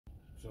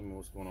Show me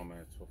what's going on,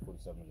 man.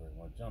 1247 great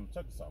one. John,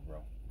 check this out,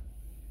 bro.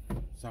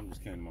 Something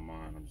just came to my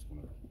mind. I'm just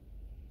gonna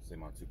say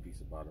my two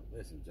pieces about it.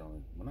 Listen,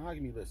 John,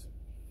 monogamy, listen.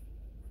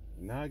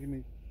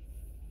 Monogamy,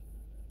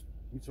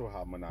 let me show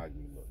how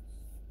monogamy looks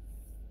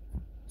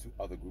to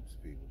other groups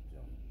of people,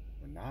 John.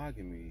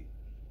 Monogamy,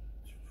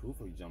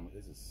 truthfully, gentlemen,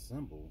 is a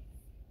symbol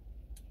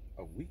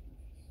of weakness.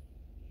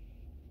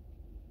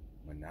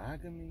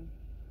 Monogamy,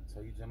 I'll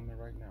tell you, gentlemen,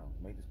 right now,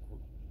 make this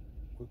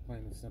quick,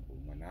 plain and simple.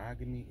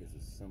 Monogamy is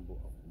a symbol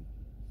of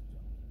weakness,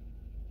 gentlemen.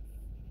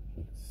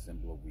 It's a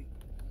symbol of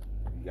weakness.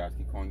 You guys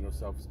keep calling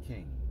yourselves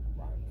king,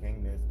 right?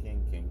 King this,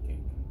 king,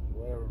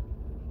 whatever.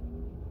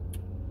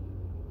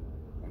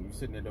 When you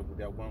sitting there with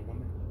that one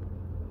woman,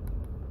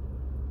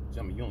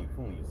 gentlemen, you only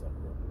fooling yourself,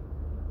 bro.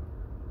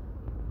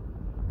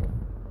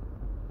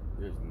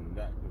 There's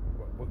not,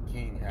 what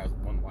king has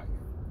one wife?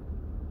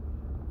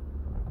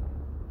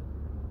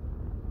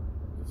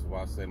 That's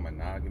why I say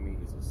monogamy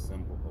is a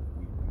symbol of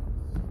weakness.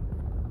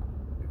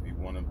 If you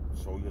want to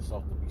show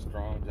yourself to be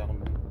strong,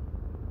 gentlemen,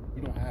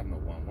 you don't have no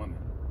one woman.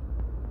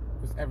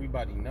 Because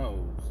everybody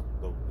knows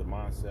the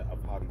mindset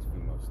of how these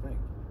females think.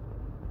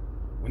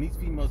 When these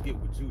females get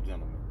with you,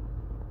 gentlemen,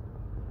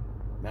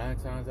 9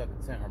 times out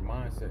of 10, her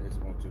mindset is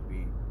going to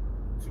be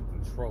to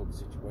control the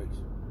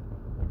situation.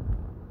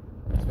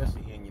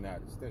 Especially here in the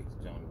United States,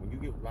 gentlemen. When you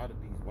get a lot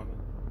of these women,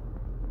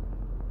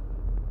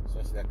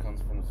 especially that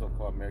comes from the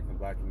so-called American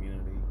black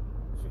community,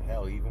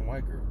 hell, even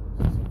white girls,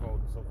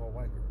 so-called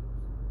white girls,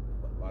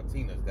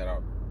 Latinas that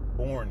are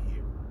born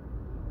here.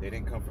 They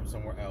didn't come from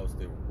somewhere else.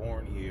 They were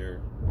born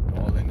here.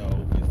 All they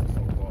know is the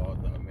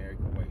so-called the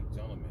American way.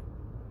 Gentlemen,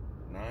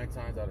 9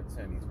 times out of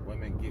 10, these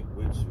women get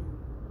with you,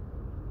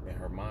 and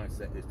her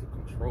mindset is to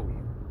control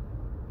you.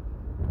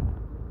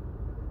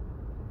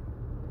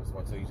 That's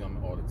why I tell you,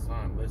 gentlemen, all the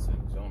time, listen,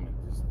 gentlemen,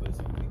 just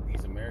listen.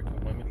 These American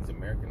women, these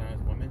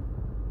Americanized women,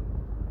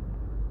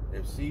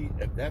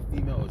 if that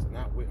female is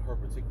not with her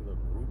particular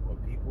group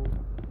of people,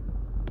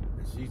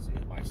 and she's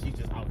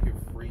just out here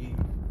free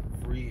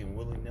and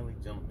willy-nilly,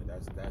 gentlemen,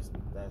 that's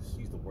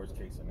she's the worst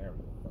case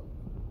scenario, fellas.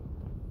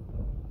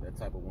 That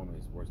type of woman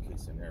is worst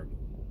case scenario.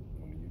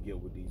 When you get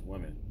with these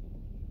women,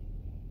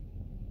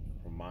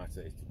 her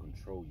mindset is to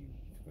control you,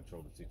 to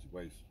control the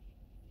situation.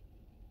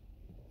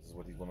 This is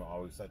what these women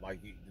always say.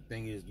 Like, the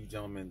thing is, you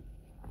gentlemen,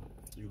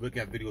 you look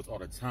at videos all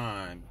the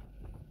time.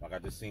 Like, I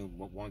just seen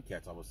one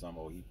cat talk about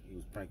something. Oh, he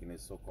was pranking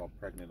his so-called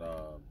pregnant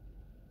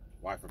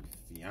wife or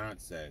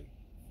fiance.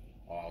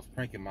 Oh, I was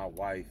pranking my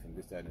wife and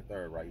this, that, and the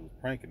third, right? He was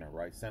pranking her,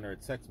 right? Sent her a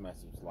text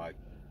message like,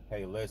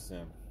 hey,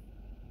 listen,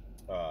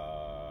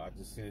 I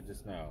just seen it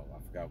just now. I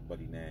forgot what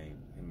buddy name.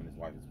 Him and his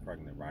wife is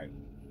pregnant, right?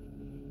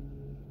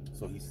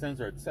 So he sends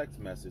her a text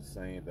message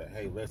saying that,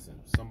 hey, listen,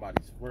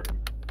 somebody's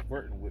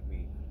flirting with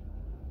me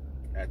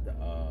at the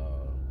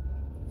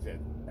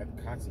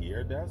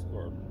concierge desk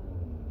or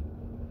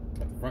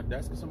at the front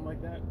desk or something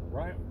like that,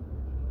 right?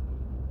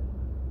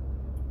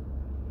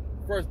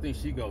 First thing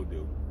she go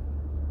do,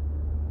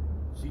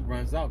 she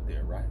runs out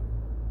there, right?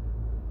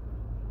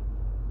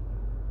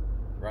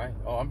 Right?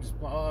 Oh,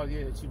 oh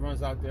yeah, she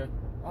runs out there.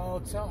 Oh,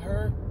 tell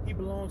her he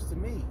belongs to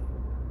me.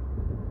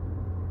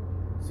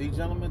 See,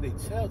 gentlemen,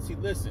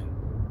 listen,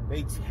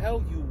 they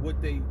tell you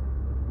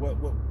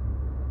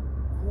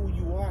who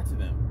you are to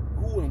them,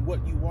 who and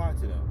what you are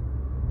to them.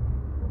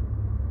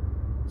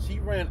 She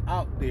ran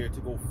out there to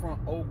go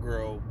front old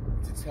girl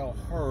to tell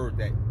her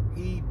that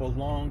he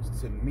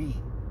belongs to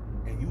me.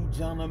 And you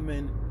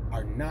gentlemen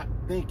are not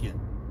thinking.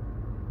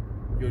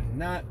 You're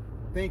not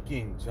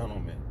thinking,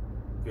 gentlemen.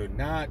 You're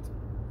not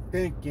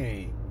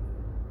thinking.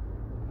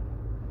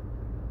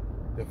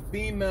 The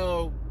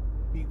female,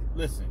 he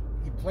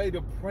played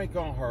a prank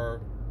on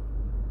her.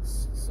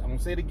 I'm going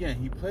to say it again.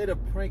 He played a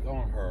prank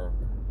on her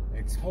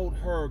and told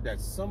her that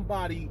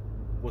somebody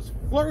was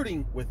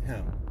flirting with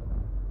him.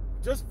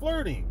 Just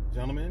flirting,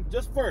 gentlemen.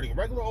 Just flirting.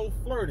 Regular old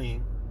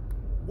flirting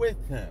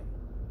with him.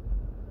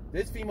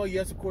 This female,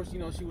 yes, of course, you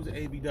know, she was an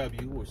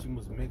ABW, or she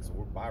was mixed,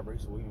 or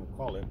biracial, whatever you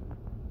call it,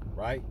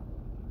 right?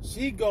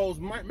 She goes,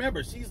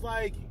 remember, she's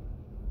like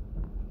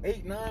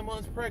 8-9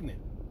 months pregnant.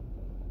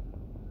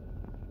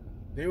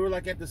 They were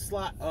like at the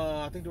slot,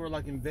 I think they were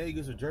like in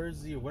Vegas or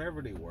Jersey or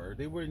wherever they were.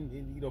 They were,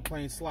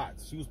 playing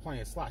slots. She was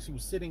playing slots. She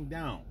was sitting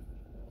down.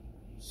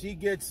 She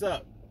gets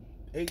up,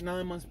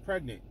 8-9 months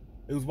pregnant.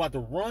 It was about to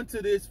run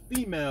to this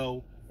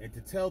female and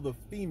to tell the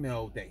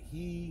female that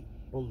he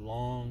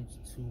belongs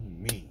to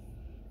me.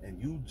 And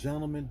you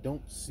gentlemen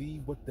don't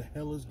see what the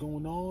hell is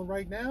going on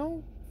right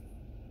now?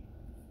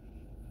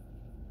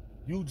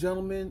 You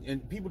gentlemen,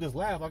 and people just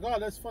laugh like, oh,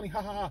 that's funny,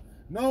 ha ha ha.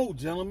 No,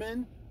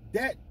 gentlemen,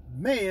 that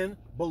man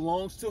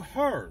belongs to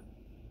her.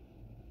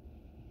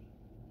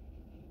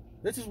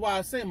 This is why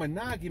I say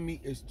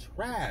monogamy is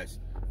trash.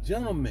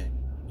 Gentlemen,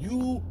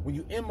 when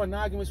you're in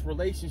monogamous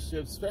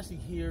relationships, especially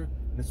here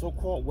in the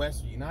so-called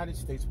West, United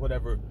States,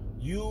 whatever,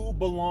 you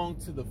belong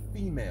to the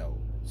female.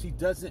 She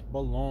doesn't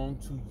belong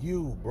to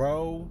you,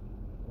 bro.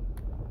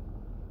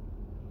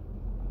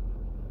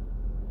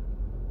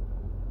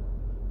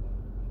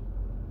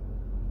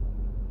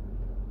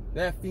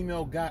 That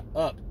female got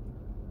up,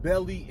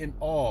 belly and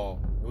all,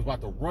 and was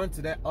about to run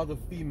to that other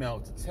female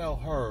to tell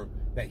her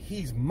that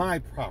he's my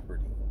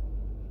property.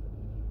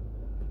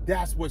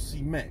 That's what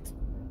she meant.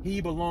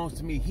 He belongs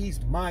to me. He's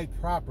my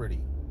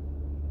property.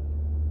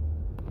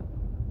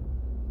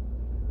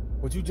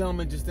 But you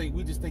gentlemen just think,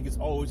 we just think it's,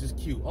 oh, it's just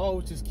cute. Oh,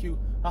 it's just cute.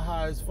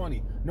 Haha, it's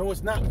funny. No,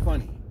 it's not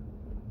funny.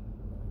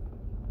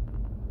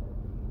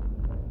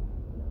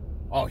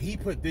 Oh, he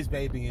put this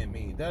baby in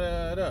me. Da,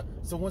 da, da.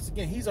 So once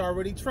again, he's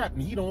already trapped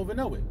and he don't even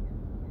know it.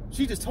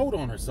 She just told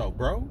on herself,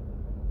 bro.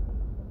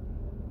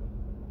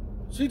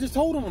 She just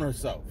told on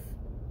herself.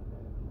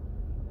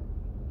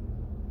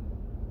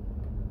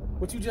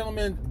 But you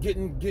gentlemen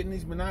getting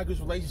these monogamous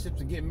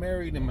relationships and getting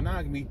married and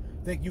monogamy,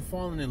 think you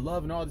falling in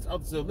love and all this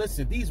other stuff.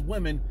 Listen, these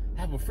women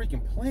have a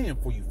freaking plan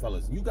for you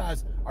fellas. You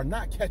guys are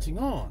not catching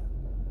on.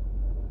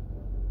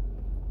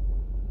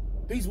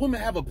 These women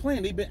have a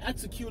plan. They've been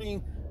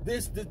executing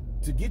this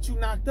to get you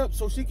knocked up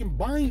so she can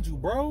bind you,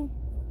 bro.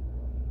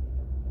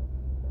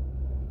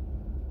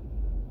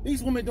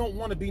 These women don't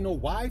want to be no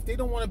wife. They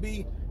don't want to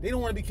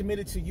be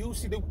committed to you.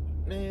 See,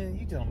 man,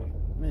 you gentlemen,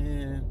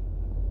 man.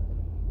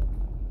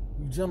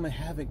 You gentlemen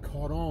haven't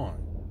caught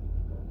on.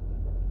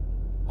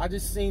 I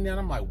just seen that.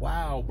 I'm like,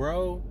 wow,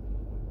 bro.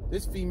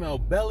 This female,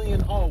 belly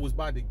and all, was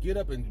about to get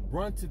up and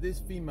run to this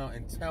female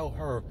and tell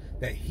her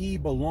that he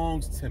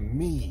belongs to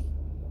me.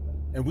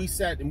 And we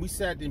sat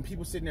and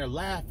people sitting there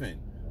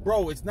laughing.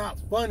 Bro, it's not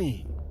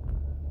funny.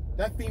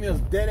 That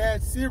female's dead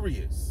ass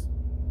serious.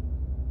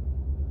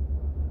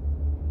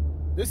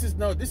 This is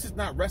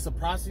not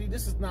reciprocity.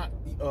 This is not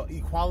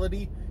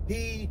equality.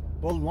 He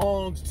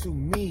belongs to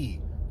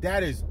me.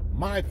 That is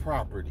my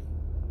property.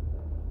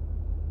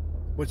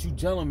 But you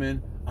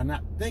gentlemen are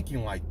not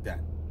thinking like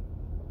that.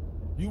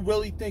 You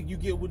really think you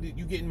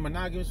get in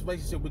monogamous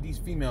relationship with these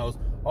females,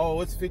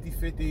 oh, it's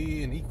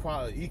 50-50 and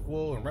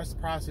equal and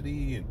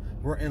reciprocity and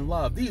we're in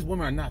love. These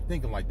women are not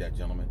thinking like that,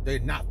 gentlemen. They're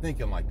not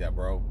thinking like that,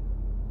 bro.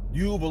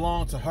 You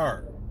belong to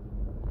her.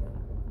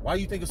 Why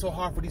you think it's so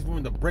hard for these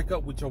women to break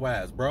up with your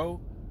ass,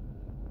 bro?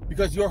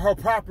 Because you're her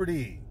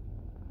property.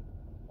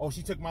 Oh,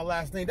 she took my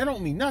last name. That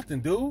don't mean nothing,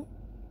 dude.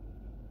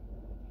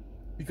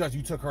 Because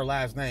you took her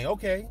last name.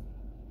 Okay.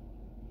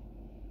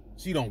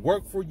 She don't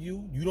work for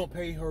you. You don't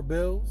pay her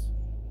bills.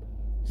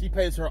 She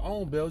pays her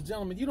own bills.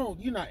 Gentlemen,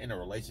 you're not in a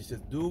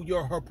relationship, dude.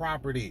 You're her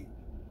property.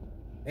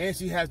 And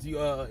she has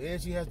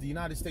the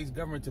United States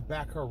government to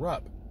back her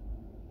up.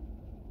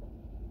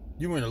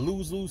 You're in a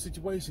lose-lose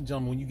situation,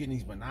 gentlemen, when you get in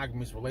these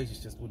monogamous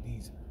relationships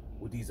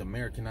with these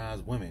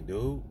Americanized women,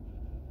 dude.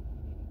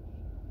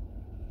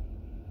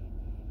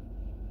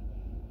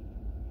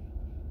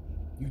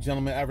 You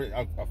gentlemen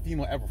a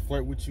female ever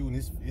flirt with you, and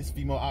this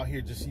female out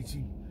here just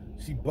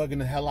she bugging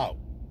the hell out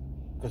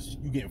because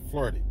you getting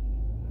flirted.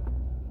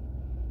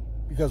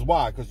 Because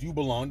why? Because you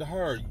belong to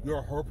her.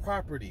 You're her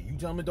property. You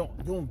gentlemen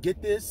don't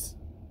get this?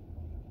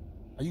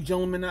 Are you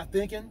gentlemen not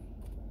thinking?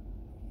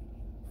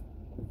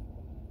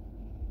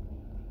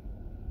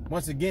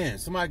 Once again,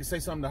 somebody can say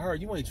something to her.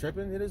 You ain't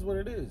tripping. It is what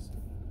it is.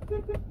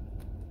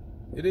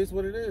 It is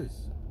what it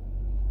is.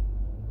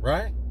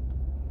 Right?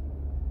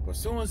 But as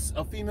soon as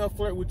a female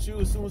flirt with you,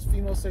 as soon as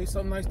female say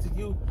something nice to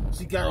you,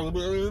 she got a...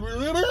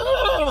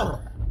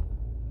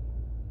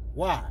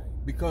 Why?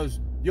 Because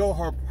you're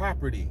her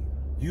property.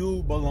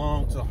 You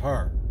belong to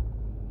her.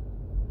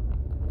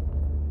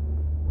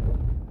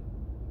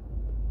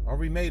 I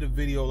remade a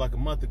video like a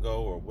month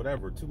ago or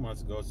whatever, 2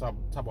 months ago, talk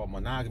about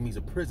monogamy is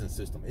a prison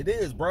system. It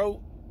is,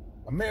 bro.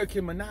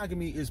 American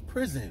monogamy is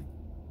prison.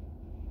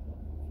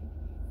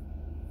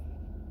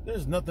 There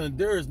is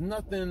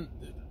nothing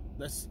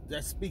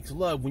that speaks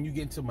love when you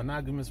get into a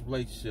monogamous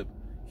relationship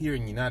here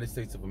in the United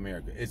States of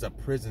America. It's a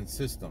prison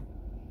system.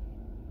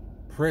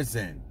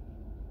 Prison.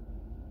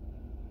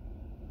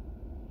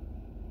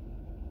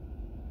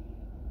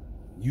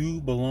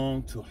 You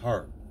belong to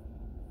her.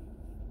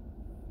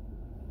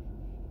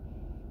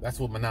 That's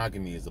what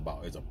monogamy is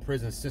about. It's a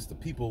prison system.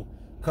 People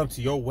come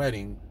to your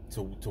wedding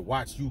to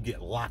watch you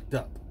get locked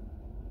up.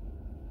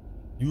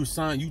 You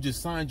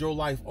just signed your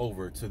life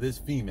over to this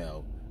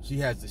female. She's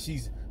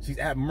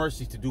at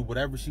mercy to do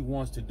whatever she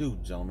wants to do,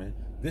 gentlemen.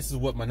 This is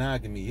what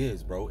monogamy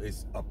is, bro.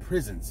 It's a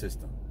prison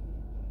system.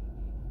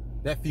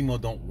 That female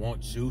don't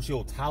want you.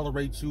 She'll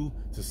tolerate you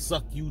to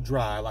suck you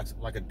dry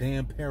like a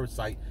damn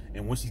parasite.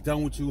 And when she's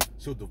done with you,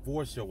 she'll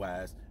divorce your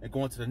ass and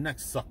go on to the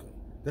next sucker.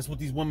 That's what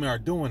these women are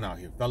doing out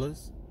here,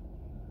 fellas.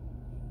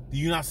 Do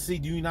you not see?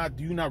 Do you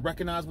not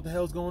recognize what the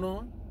hell's going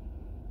on?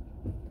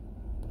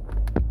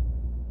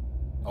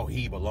 Oh,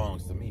 he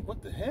belongs to me.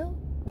 What the hell?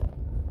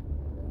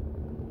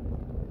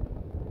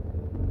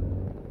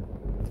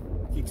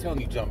 I keep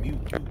telling you,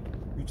 gentlemen,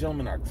 you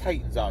gentlemen are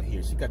titans out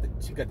here. She got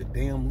the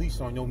damn leash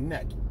on your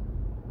neck.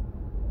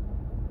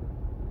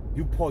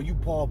 You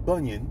Paul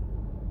Bunyan.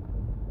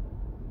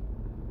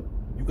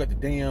 You got the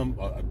damn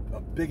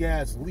a big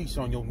ass leash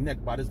on your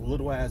neck by this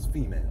little ass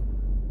female.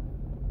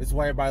 This is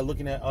why everybody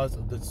looking at us,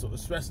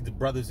 especially the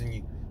brothers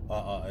in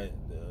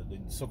the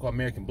so-called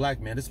American black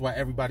man. This is why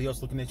everybody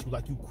else looking at you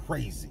like you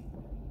crazy.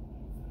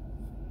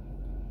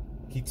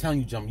 Keep telling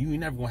you, gentlemen, you ain't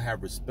never gonna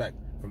have respect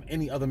from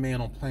any other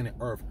man on planet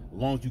Earth as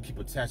long as you keep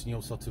attaching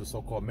yourself to the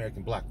so-called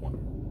American black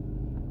woman.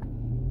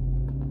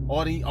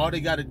 All they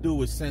gotta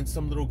do is send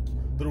some little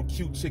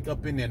cute chick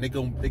up in there and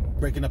they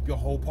breaking up your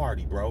whole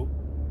party, bro.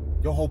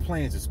 Your whole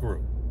plans are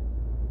screwed.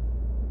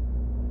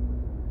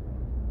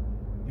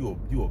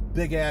 You a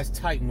big ass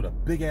titan with a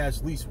big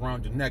ass leash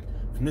around your neck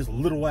from this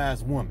little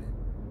ass woman.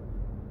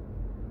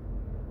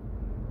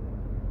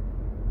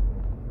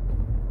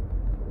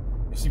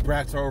 And she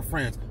brags to her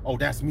friends, oh,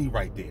 that's me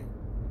right there.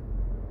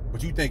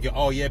 But you thinking,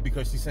 oh yeah,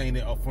 because she's saying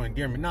it for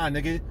endearment. Nah,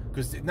 nigga,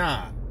 cause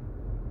nah.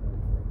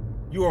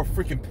 You're a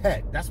freaking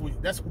pet. That's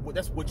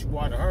what you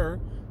are to her.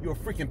 You're a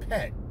freaking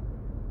pet.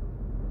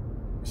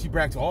 She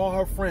bragged to all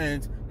her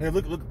friends, hey,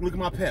 look at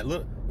my pet.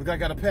 Look, I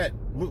got a pet.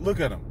 Look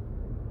at him.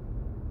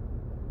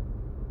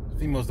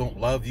 Females don't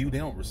love you. They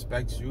don't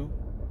respect you.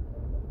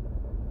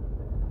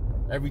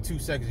 Every 2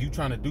 seconds you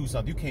trying to do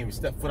something, you can't even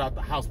step foot out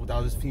the house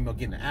without this female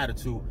getting an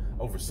attitude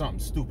over something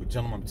stupid.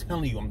 Gentlemen, I'm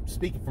telling you, I'm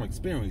speaking from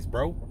experience,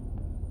 bro.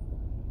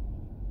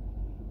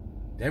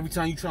 Every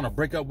time you trying to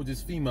break up with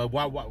this female,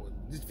 why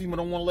this female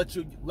don't want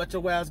to let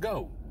your ass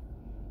go?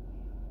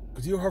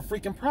 Because you're her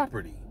freaking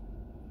property.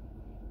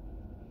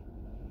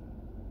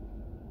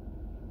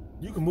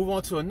 You can move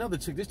on to another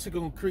chick. This chick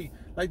gonna create,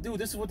 like, dude,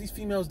 this is what these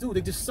females do.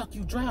 They just suck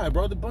you dry,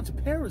 bro. They're a bunch of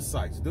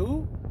parasites,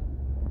 dude.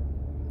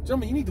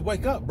 Gentlemen, you need to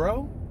wake up,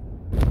 bro.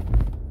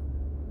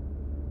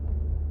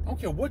 I don't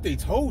care what they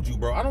told you,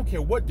 bro. I don't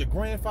care what your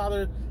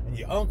grandfather and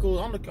your uncle,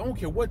 I don't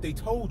care what they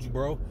told you,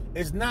 bro.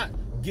 It's not,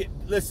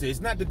 listen, it's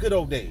not the good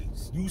old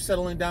days. You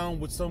settling down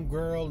with some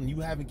girl and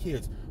you having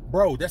kids.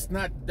 Bro,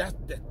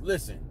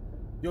 listen.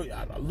 Yo,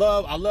 I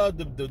love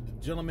the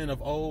gentlemen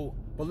of old,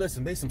 but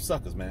listen, they some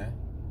suckers, man.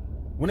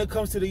 When it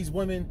comes to these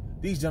women,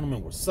 these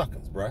gentlemen were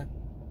suckers, bruh.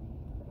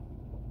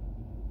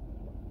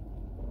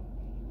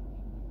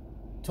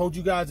 Told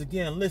you guys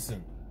again,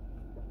 listen.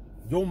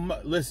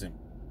 Listen.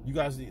 You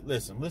guys,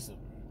 listen. I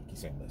keep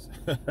saying listen.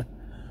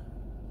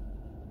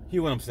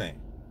 Hear what I'm saying.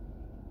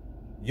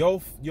 Your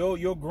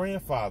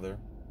grandfather,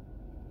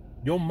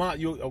 your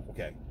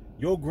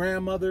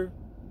grandmother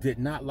did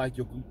not like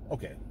your,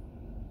 okay.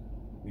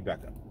 Let me back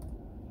up.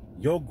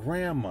 Your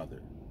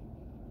grandmother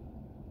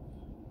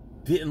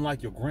didn't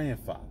like your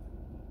grandfather.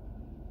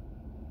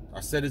 I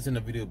said this in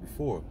the video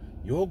before.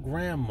 Your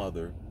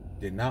grandmother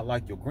did not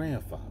like your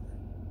grandfather.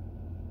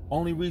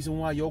 Only reason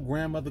why your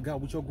grandmother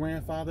got with your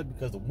grandfather,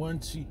 because the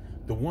one she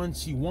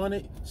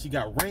wanted, she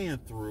got ran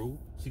through.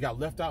 She got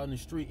left out in the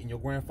street, and your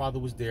grandfather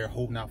was there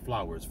holding out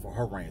flowers for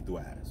her ran through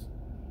ass.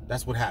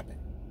 That's what happened.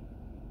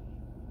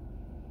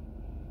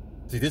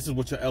 See, this is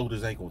what your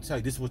elders ain't gonna tell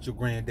you. This is what your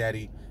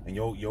granddaddy and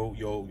your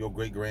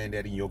great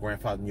granddaddy and your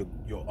grandfather and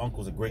your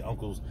uncles and great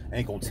uncles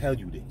ain't gonna tell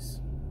you this.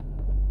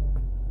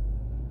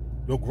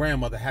 Your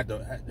grandmother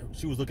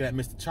she was looking at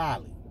Mr.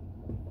 Charlie.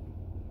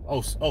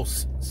 Oh,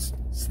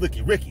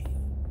 Slicky Ricky.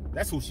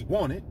 That's who she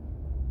wanted.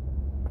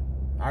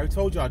 I already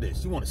told y'all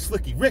this. She wanted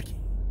Slicky Ricky.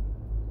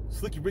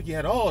 Slicky Ricky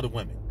had all the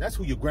women. That's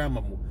who your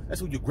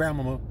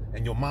grandmama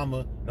and your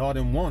mama and all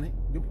them wanted.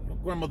 Your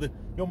grandmother,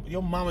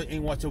 your mama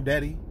ain't want your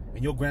daddy.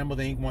 And your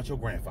grandmother ain't want your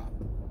grandfather.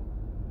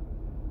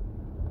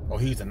 Oh,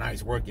 he's a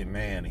nice working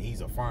man, and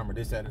he's a farmer,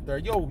 this, that, and the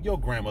third. Your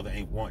grandmother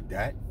ain't want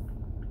that.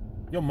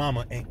 Your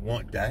mama ain't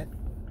want that.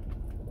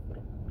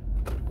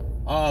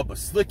 But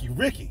Slicky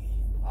Ricky.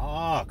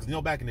 Because,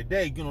 back in the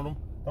day,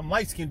 them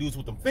light-skinned dudes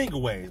with them finger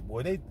waves,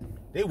 boy,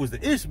 they was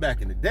the ish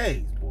back in the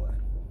days, boy.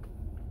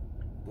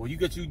 Boy, you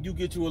get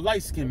you a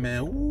light-skinned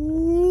man.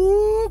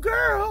 Ooh,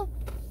 girl.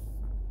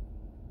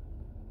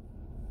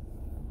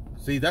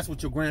 See, that's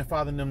what your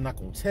grandfather and them not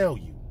gonna tell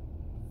you.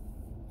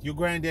 Your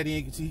granddaddy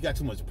ain't, see, he got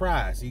too much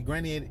pride. See,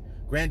 granddaddy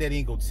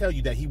ain't gonna tell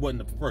you that he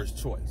wasn't the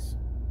first choice.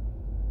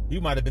 He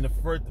might have been the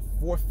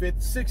fourth,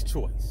 fifth, sixth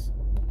choice.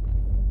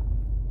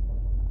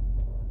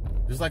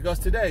 Just like us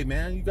today,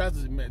 man. You guys,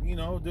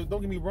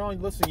 don't get me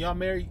wrong. Listen, y'all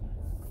married.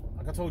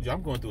 Like I told you,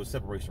 I'm going through a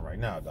separation right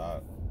now,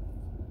 dog.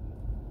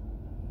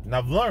 And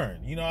I've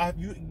learned, you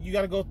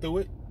got to go through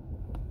it.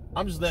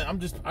 I'm just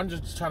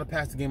trying to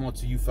pass the game on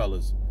to you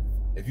fellas.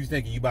 If you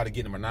thinking you about to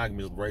get in a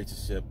monogamous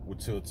relationship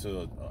to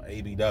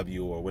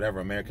ABW or whatever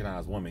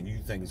Americanized woman, you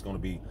think it's going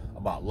to be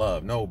about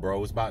love. No,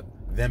 bro. It's about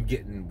them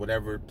getting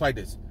whatever. Play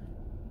this.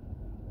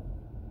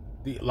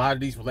 A lot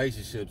of these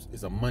relationships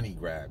is a money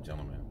grab,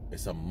 gentlemen.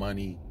 It's a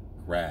money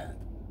grab.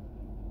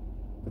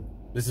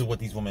 This is what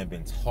these women have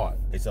been taught.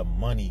 It's a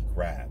money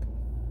grab.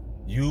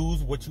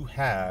 Use what you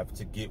have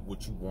to get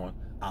what you want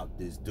out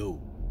this dude.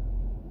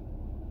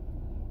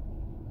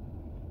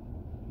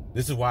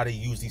 This is why they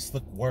use these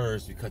slick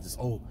words, because it's,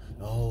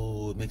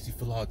 it makes you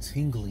feel all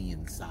tingly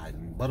inside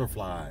and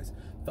butterflies.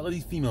 Fella,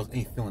 these females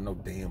ain't feeling no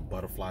damn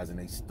butterflies in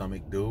their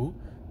stomach, dude.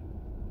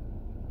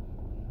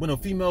 When a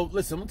female,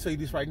 listen, I'm gonna tell you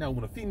this right now.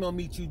 When a female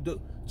meets you,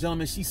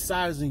 gentlemen, she's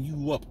sizing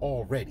you up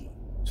already.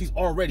 She's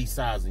already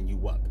sizing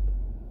you up.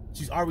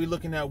 She's already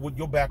looking at what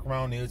your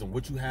background is and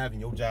what you have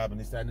in your job and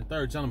this, that, and the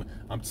third. Gentlemen,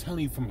 I'm telling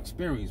you from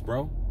experience,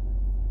 bro.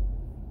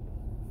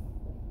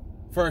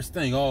 First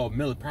thing, oh,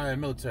 private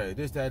military,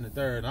 this, that, and the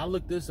third. And I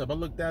looked this up, I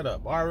looked that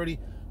up. Already,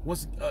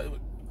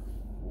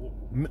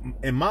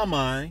 in my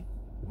mind,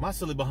 my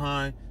silly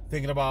behind,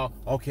 thinking about,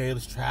 okay,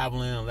 let's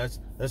travel in, let's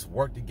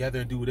work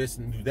together and do this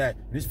and do that.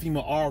 And this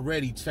female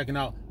already checking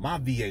out my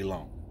VA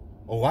loan.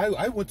 Oh,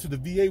 I went to the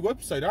VA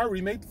website. I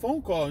already made the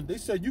phone call, and they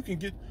said you can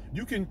get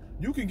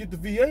the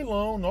VA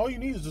loan. All you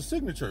need is a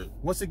signature.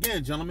 Once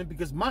again, gentlemen,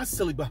 because my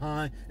silly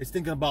behind is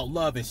thinking about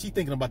love, and she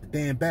thinking about the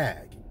damn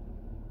bag.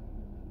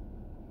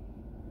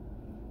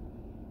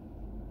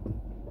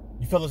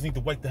 You fellas need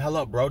to wake the hell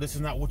up, bro. This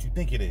is not what you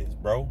think it is,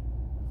 bro.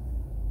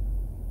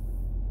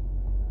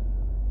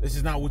 This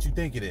is not what you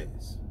think it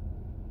is.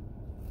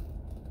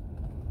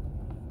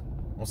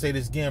 I'll say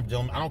this again,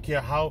 gentlemen. I don't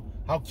care how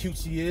cute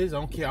she is. I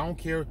don't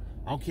care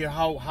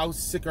how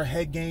sick her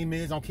head game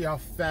is. I don't care how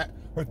fat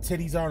her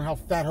titties are and how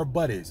fat her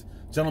butt is.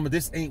 Gentlemen,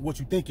 this ain't what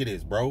you think it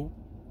is, bro.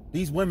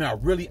 These women are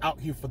really out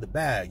here for the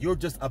bag. You're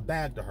just a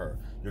bag to her.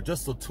 You're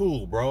just a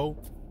tool, bro.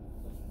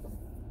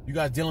 You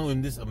guys dealing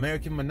with this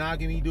American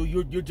monogamy, dude.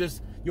 You're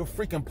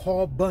freaking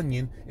Paul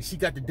Bunyan, and she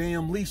got the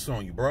damn leash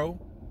on you, bro.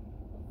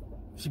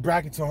 She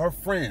bragging to her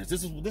friends.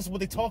 This is what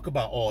they talk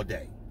about all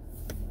day.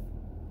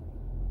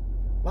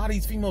 A lot of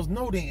these females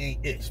know they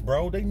ain't ish,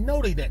 bro. They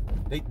know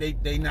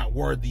they not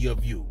worthy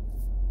of you.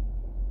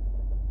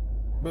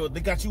 But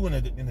they got you in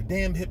a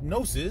damn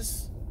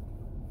hypnosis.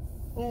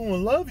 Oh, I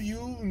love you,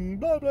 and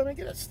blah blah. Man,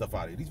 get that stuff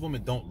out of here. These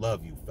women don't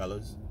love you,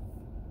 fellas.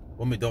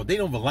 Women don't. They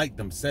don't even like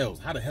themselves.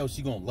 How the hell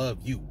she gonna love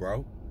you,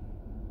 bro?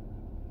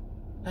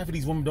 Half of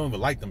these women don't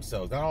even like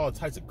themselves. Got all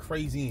types of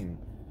craziness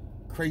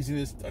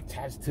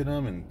attached to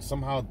them, and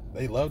somehow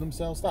they love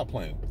themselves. Stop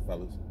playing,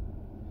 fellas.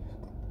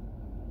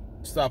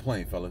 Stop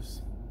playing,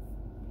 fellas.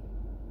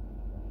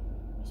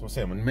 So I'm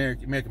saying,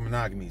 American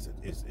monogamy is a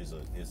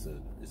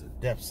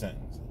death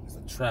sentence. It's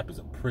a trap. It's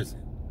a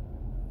prison.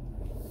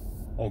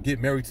 Oh, get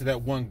married to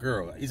that one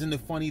girl. Isn't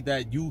it funny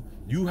that you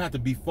have to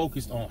be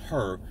focused on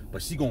her,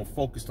 but she gonna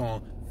focus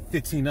on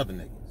 15 other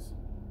niggas?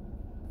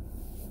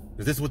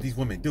 Because this is what these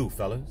women do,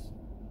 fellas.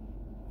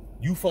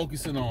 You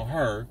focusing on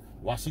her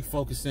while she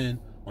focusing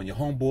on your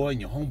homeboy and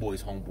your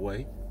homeboy's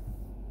homeboy.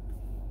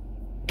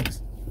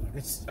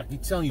 I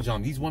keep telling you,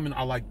 John, these women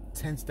are like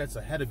 10 steps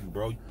ahead of you,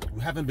 bro. You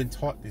haven't been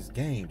taught this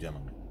game,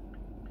 gentlemen.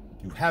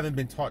 You haven't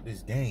been taught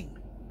this game.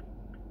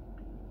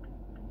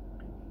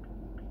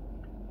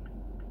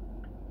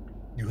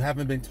 You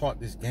haven't been taught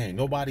this game.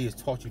 Nobody has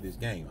taught you this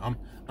game.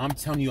 I'm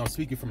telling you, I'm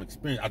speaking from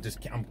experience.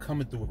 I'm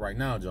coming through it right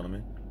now,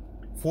 gentlemen.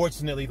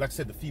 Fortunately, like I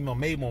said, the female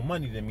made more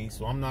money than me,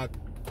 so I'm not,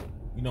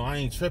 I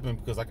ain't tripping,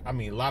 because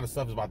a lot of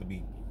stuff is about to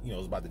be,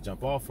 it's about to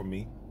jump off for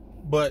me.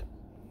 But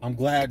I'm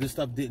glad this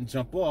stuff didn't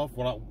jump off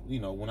when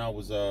I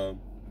was in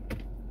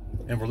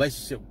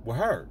relationship with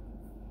her.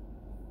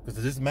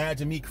 Because just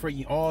imagine me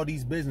creating all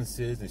these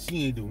businesses and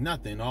she ain't do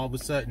nothing. All of a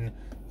sudden,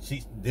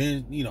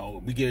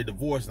 we get a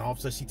divorce, and all of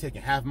a sudden she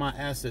taking half my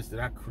assets that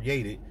I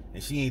created,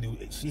 and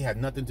she had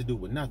nothing to do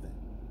with nothing.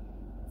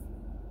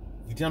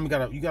 You tell me,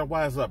 you gotta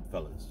wise up,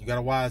 fellas. You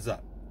gotta wise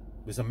up.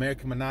 This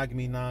American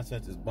monogamy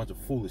nonsense is a bunch of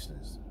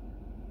foolishness,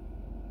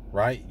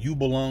 right? You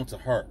belong to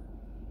her.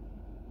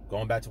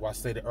 Going back to what I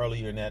stated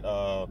earlier in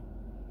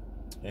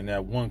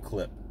that one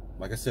clip,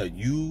 like I said,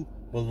 you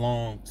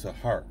belong to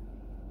her.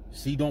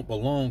 She don't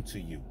belong to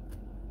you.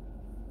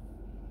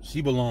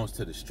 She belongs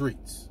to the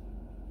streets.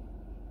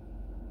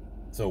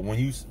 So when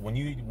they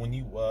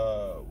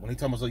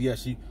talk about, so yeah,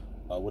 she,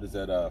 what is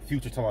that?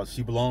 Future talking about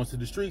she belongs to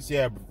the streets.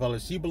 Yeah,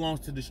 fellas, she belongs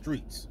to the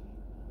streets.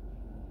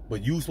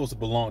 But you supposed to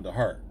belong to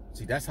her.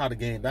 See, that's how the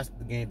game. That's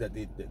the game that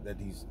a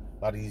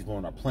lot of these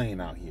women are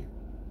playing out here.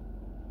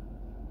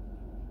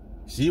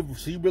 She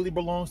really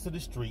belongs to the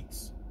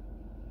streets,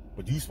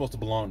 but you supposed to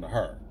belong to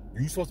her.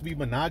 You supposed to be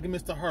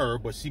monogamous to her,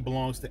 but she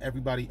belongs to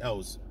everybody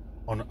else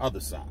on the other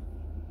side.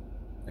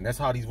 And that's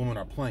how these women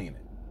are playing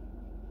it.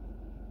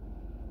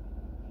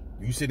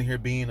 You sitting here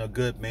being a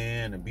good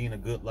man and being a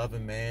good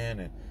loving man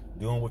and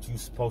doing what you're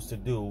supposed to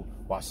do,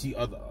 while she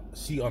on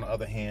the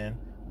other hand,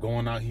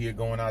 going out here,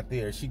 going out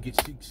there, she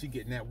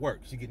getting that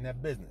work, she getting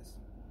that business.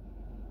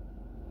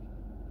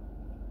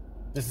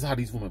 This is how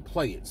these women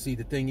play it. See,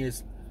 the thing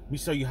is, let me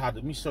show you how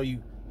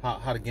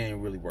the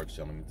game really works,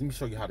 gentlemen. Let me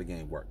show you how the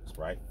game works,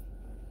 right?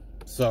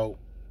 So,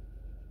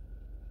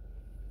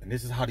 and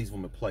this is how these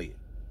women play it.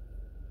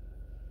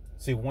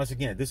 See, once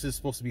again, this is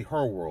supposed to be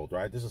her world,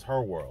 right? This is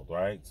her world,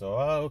 right? So,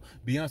 oh,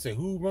 Beyonce,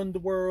 who run the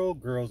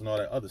world? Girls and all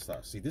that other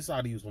stuff. See, this is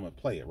how these women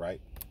play it,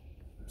 right?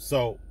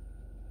 So,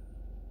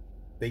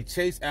 they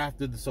chase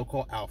after the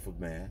so-called alpha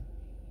man.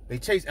 They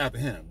chase after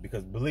him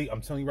because,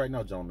 I'm telling you right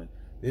now, gentlemen,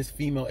 this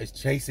female is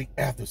chasing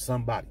after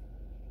somebody.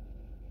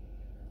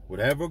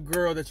 Whatever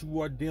girl that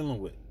you are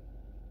dealing with,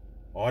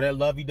 all that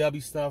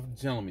lovey-dovey stuff,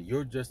 gentlemen,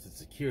 you're just a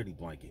security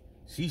blanket.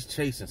 She's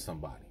chasing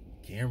somebody.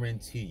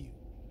 Guarantee you.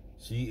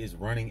 She is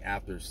running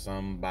after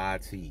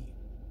somebody.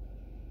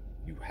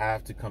 You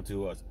have to come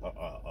to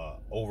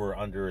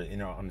under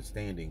inner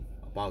understanding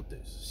about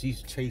this.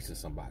 She's chasing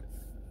somebody.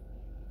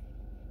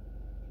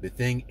 The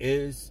thing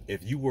is,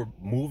 if you were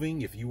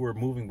moving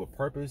with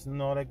purpose and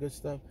all that good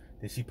stuff,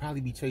 then she'd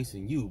probably be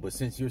chasing you. But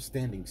since you're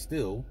standing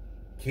still,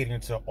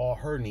 catering to all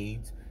her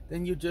needs,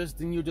 then you're just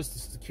a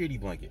security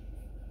blanket.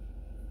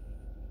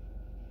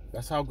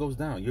 That's how it goes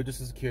down. You're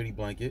just a security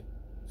blanket.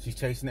 She's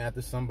chasing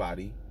after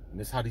somebody, and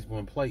that's how these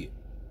women play it.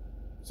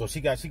 So she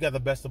got the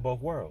best of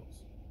both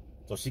worlds.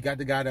 So she got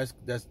the guy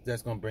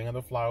that's gonna bring her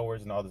the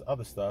flowers and all this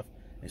other stuff,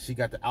 and she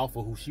got the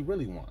alpha who she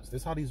really wants.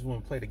 This is how these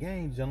women play the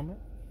game, gentlemen.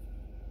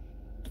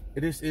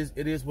 It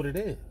is what it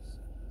is.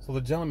 So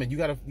the gentleman, you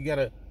gotta.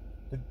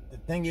 The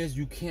thing is,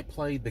 you can't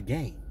play the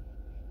game.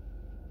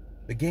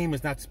 The game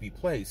is not to be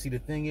played. See, the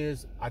thing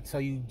is, I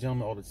tell you,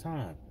 gentlemen, all the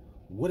time,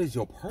 what is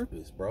your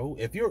purpose, bro?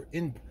 If you're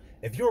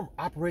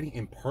operating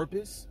in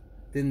purpose,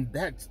 then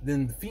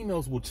the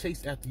females will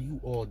chase after you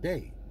all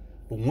day.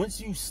 But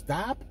once you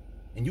stop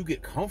and you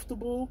get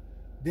comfortable,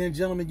 then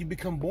gentlemen, you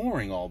become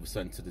boring all of a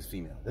sudden to this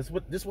female. This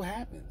what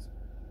happens.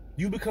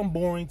 You become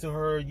boring to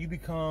her. You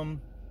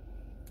become,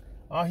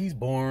 oh, he's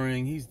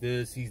boring, he's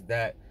this, he's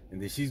that,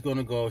 and then she's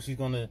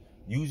gonna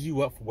use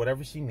you up for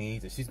whatever she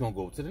needs, and she's gonna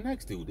go to the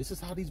next dude. This is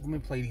how these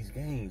women play these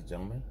games,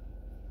 gentlemen.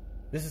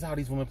 This is how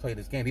these women play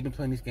this game. They've been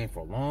playing this game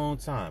for a long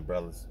time,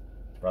 brothers.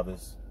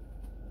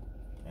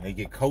 And they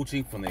get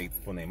coaching from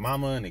their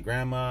mama and their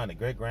grandma and their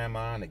great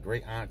grandma and their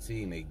great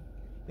auntie and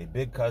their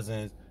big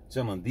cousins.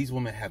 Gentlemen, these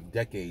women have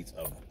decades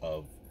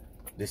of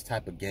this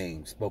type of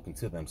game spoken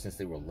to them since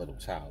they were a little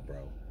child,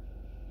 bro.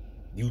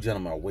 You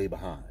gentlemen are way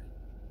behind.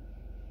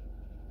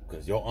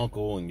 Because your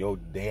uncle and your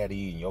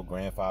daddy and your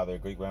grandfather,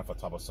 great-grandfather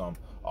talk about some,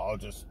 oh,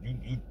 just,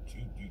 you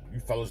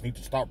fellas need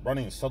to stop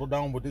running and settle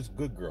down with this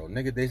good girl.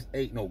 Nigga, this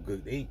ain't no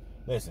good,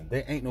 listen,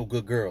 there ain't no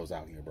good girls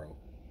out here, bro.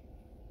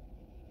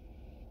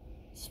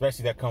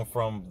 Especially that come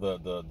from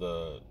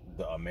the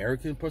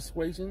American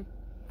persuasion.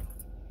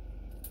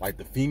 Like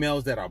the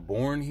females that are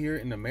born here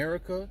in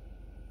America.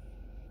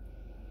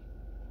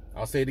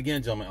 I'll say it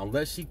again, gentlemen,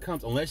 unless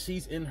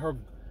she's in her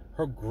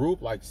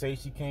group, like say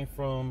she came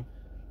from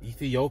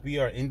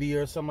Ethiopia or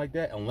India or something like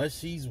that, unless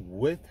she's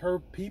with her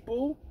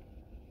people,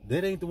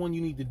 that ain't the one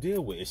you need to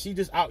deal with. If she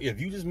just out,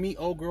 if you just meet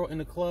old girl in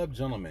the club,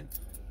 gentlemen,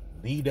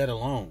 leave that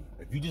alone.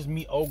 If you just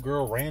meet old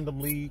girl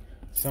randomly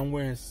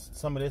somewhere in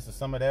some of this or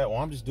some of that, or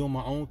I'm just doing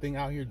my own thing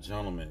out here,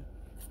 gentlemen,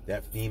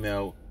 that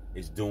female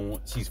is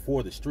she's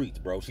for the streets,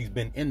 bro. She's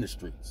been in the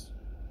streets.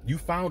 You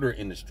found her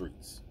in the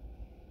streets.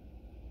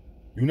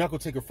 You're not gonna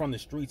take her from the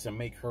streets and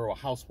make her a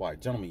housewife.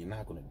 Gentlemen, you're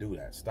not gonna do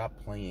that. Stop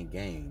playing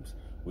games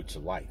with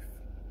your life.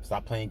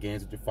 Stop playing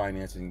games with your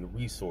finances and your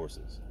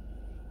resources.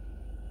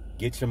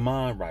 Get your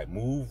mind right.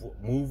 Move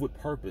with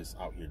purpose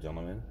out here,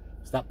 gentlemen.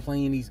 Stop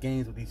playing these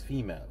games with these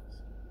females.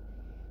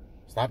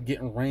 Stop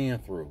getting ran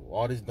through.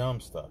 All this dumb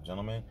stuff,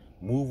 gentlemen.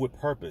 Move with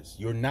purpose.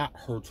 You're not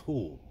her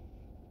tool.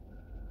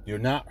 You're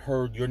not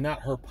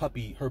her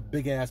puppy, her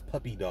big ass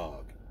puppy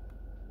dog.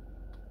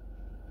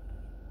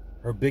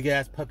 Her big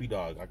ass puppy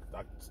dog.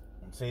 I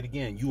say it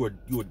again. You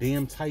a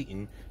damn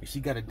titan, and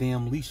she got a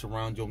damn leash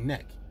around your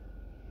neck.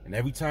 And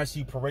every time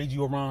she parades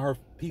you around her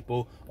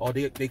people, oh,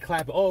 they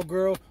clap. Oh,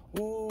 girl,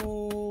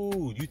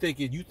 ooh. You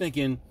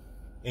thinking,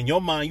 in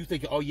your mind, you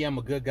thinking, oh yeah, I'm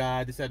a good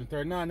guy. This, that, and the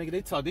third. Nah,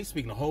 nigga, they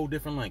speaking a whole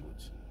different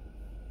language.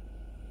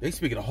 They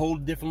speaking a whole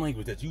different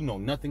language that you know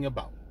nothing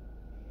about.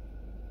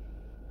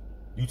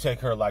 You take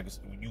her like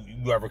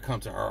you ever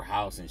come to her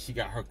house and she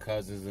got her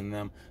cousins and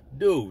them.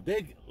 Dude,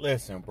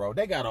 listen, bro.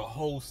 They got a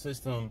whole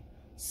system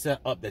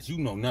set up that you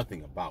know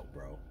nothing about,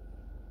 bro.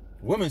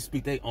 Women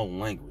speak their own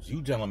language.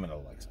 You gentlemen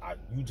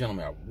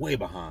are way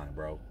behind,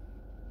 bro.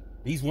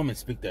 These women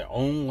speak their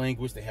own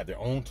language. They have their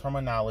own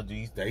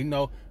terminologies. They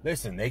know.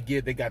 Listen, they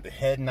got the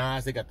head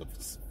nods. They got the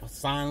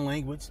sign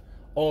language.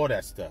 All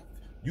that stuff.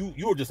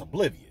 You're just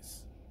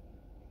oblivious.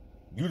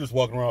 You're just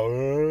walking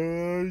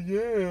around.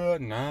 Yeah,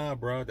 nah,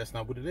 bro. That's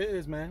not what it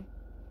is, man.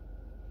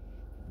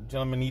 You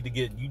gentlemen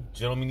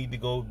need to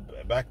go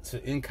back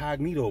to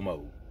incognito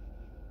mode.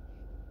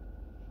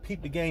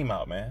 Peep the game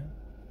out, man.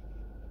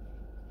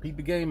 Peep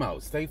the game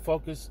out. Stay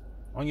focused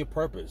on your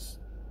purpose.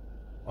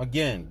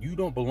 Again, you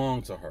don't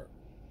belong to her.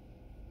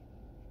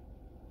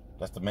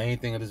 That's the main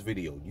thing of this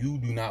video. You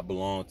do not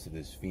belong to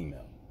this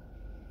female.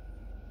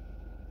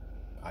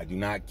 I do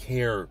not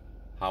care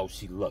how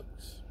she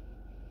looks.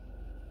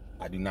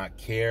 I do not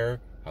care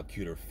how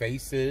cute her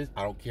face is.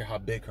 I don't care how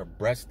big her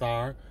breasts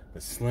are, the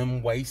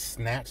slim waist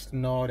snatched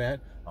and all that.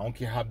 I don't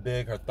care how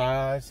big her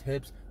thighs,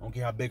 hips. I don't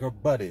care how big her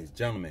butt is.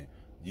 Gentlemen,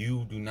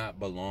 you do not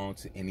belong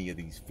to any of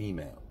these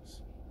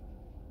females.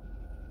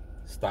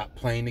 Stop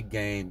playing the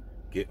game,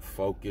 get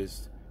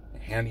focused,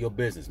 and handle your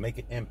business. Make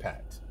an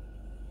impact.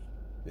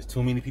 There's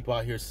too many people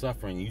out here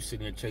suffering. You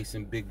sitting there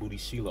chasing big booty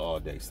Sheila all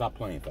day. Stop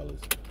playing,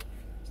 fellas.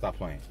 Stop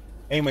playing.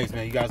 Anyways,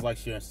 man, you guys like,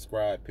 share, and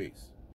subscribe. Peace.